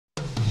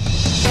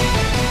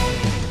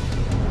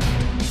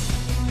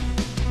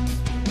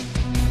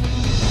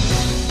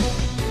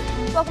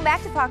Welcome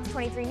back to Fox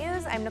 23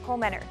 News. I'm Nicole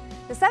Menner.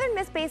 The Southern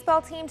Miss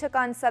baseball team took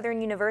on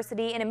Southern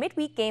University in a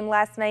midweek game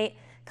last night,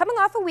 coming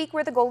off a week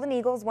where the Golden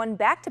Eagles won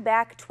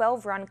back-to-back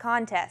 12-run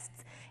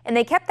contests, and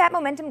they kept that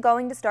momentum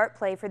going to start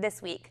play for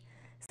this week.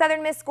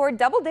 Southern Miss scored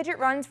double-digit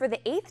runs for the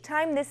 8th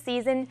time this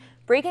season,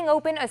 breaking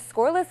open a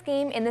scoreless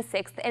game in the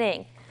 6th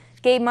inning.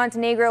 Gabe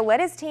Montenegro led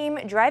his team,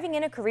 driving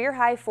in a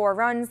career-high 4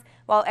 runs,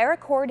 while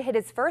Eric Hord hit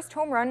his first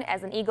home run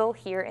as an Eagle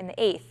here in the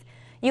 8th.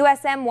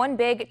 USM won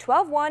big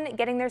 12-1,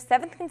 getting their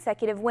 7th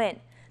consecutive win.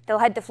 They'll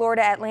head to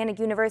Florida Atlantic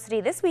University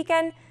this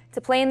weekend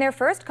to play in their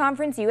first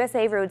Conference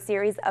USA Road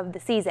Series of the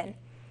season.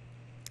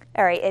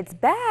 All right, it's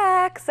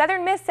back.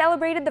 Southern Miss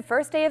celebrated the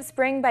first day of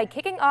spring by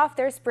kicking off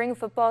their spring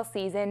football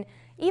season,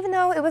 even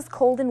though it was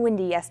cold and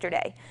windy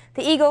yesterday.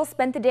 The Eagles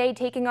spent the day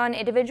taking on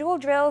individual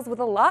drills with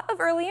a lot of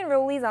early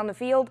enrollees on the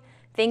field,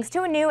 thanks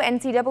to a new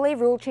NCAA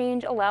rule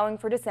change allowing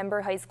for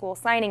December high school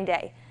signing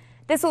day.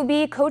 This will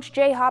be Coach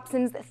Jay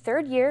Hobson's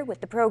 3rd year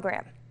with the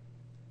program.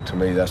 To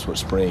me, that's what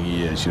spring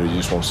is. You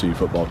just want to see your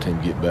football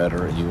team get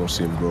better, and you want to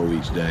see them grow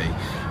each day.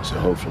 So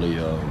hopefully,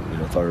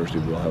 Thursday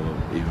we'll have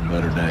an even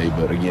better day.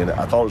 But again,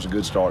 I thought it was a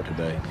good start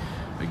today.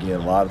 Again,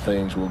 a lot of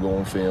things we'll go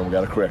on film. We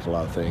got to correct a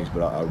lot of things,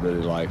 but I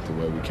really liked the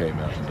way we came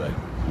out today.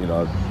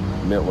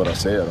 I meant what I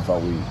said. I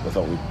thought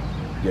we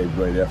gave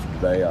great effort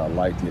today. I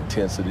liked the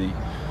intensity.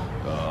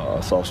 I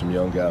saw some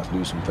young guys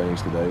do some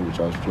things today, which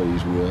I was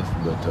pleased with.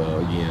 But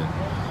again,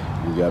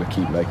 we got to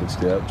keep making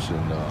steps,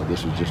 and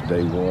this is just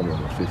day one of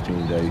a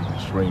 15-day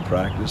spring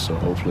practice. So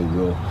hopefully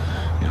we'll,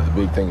 the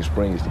big thing in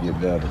spring is to get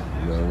better,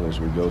 as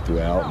we go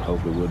throughout, and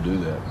hopefully we'll do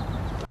that.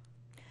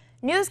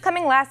 News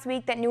coming last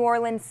week that New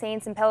Orleans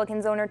Saints and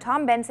Pelicans owner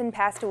Tom Benson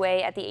passed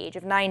away at the age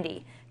of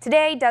 90.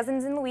 Today,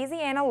 dozens in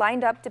Louisiana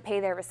lined up to pay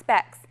their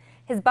respects.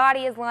 His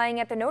body is lying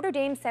at the Notre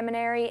Dame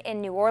Seminary in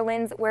New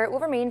Orleans, where it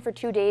will remain for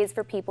 2 days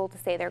for people to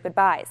say their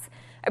goodbyes.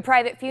 A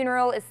private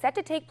funeral is set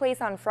to take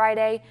place on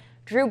Friday.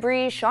 Drew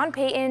Brees, Sean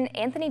Payton,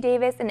 Anthony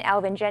Davis, and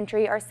Alvin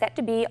Gentry are set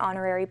to be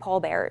honorary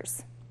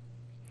pallbearers.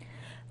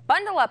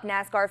 Bundle up,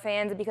 NASCAR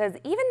fans, because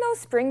even though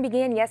spring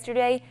began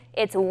yesterday,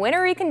 it's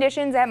wintry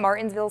conditions at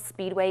Martinsville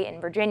Speedway in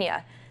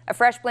Virginia. A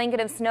fresh blanket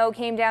of snow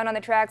came down on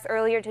the tracks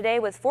earlier today,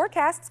 with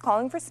forecasts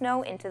calling for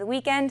snow into the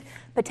weekend,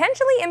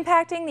 potentially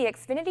impacting the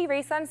Xfinity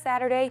race on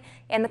Saturday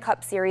and the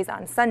Cup Series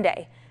on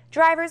Sunday.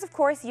 Drivers, of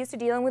course, used to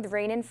dealing with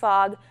rain and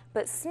fog,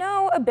 but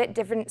snow a bit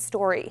different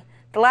story.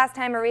 The last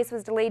time a race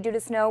was delayed due to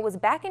snow was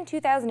back in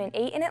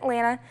 2008 in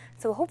Atlanta,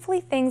 so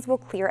hopefully things will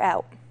clear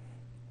out.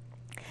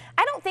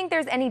 I don't think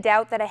there's any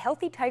doubt that a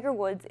healthy Tiger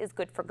Woods is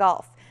good for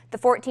golf. The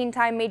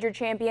 14-time major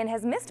champion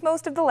has missed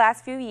most of the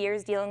last few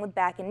years dealing with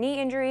back and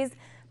knee injuries,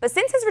 but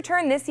since his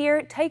return this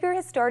year, Tiger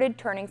has started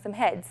turning some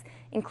heads,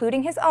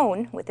 including his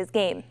own with his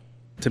game.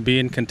 To be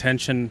in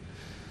contention,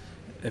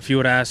 if you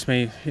would ask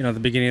me, at the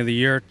beginning of the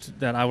year,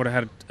 that I would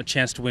have had a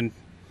chance to win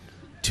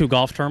 2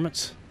 golf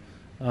tournaments,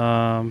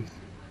 I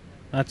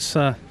would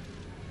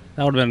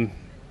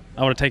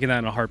have taken that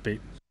in a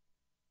heartbeat.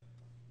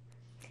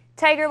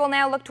 Tiger will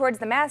now look towards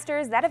the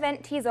Masters. That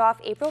event tees off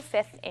April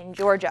 5th in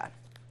Georgia.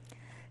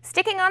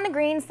 Sticking on the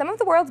greens, some of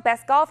the world's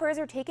best golfers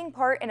are taking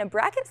part in a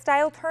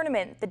bracket-style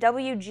tournament, the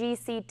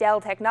WGC Dell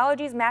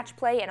Technologies Match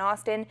Play in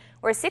Austin,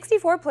 where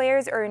 64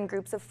 players are in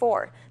groups of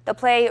 4. They'll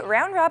play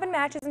round-robin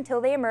matches until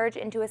they emerge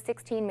into a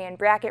 16-man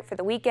bracket for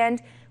the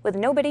weekend, with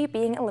nobody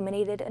being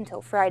eliminated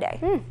until Friday.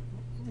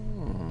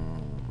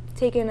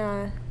 Taking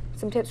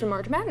some tips from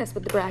March Madness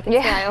with the bracket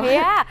style.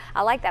 Yeah,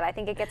 I like that. I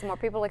think it gets more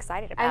people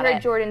excited about it. I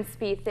heard Jordan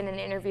Spieth in an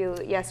interview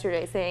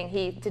yesterday saying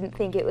he didn't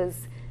think it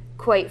was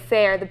quite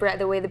fair,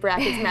 the way the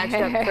brackets matched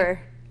up for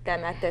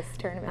them at this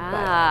tournament.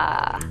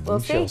 But we'll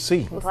see. We'll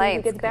see We'll see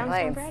who gets bounced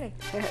on Friday.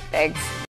 Thanks.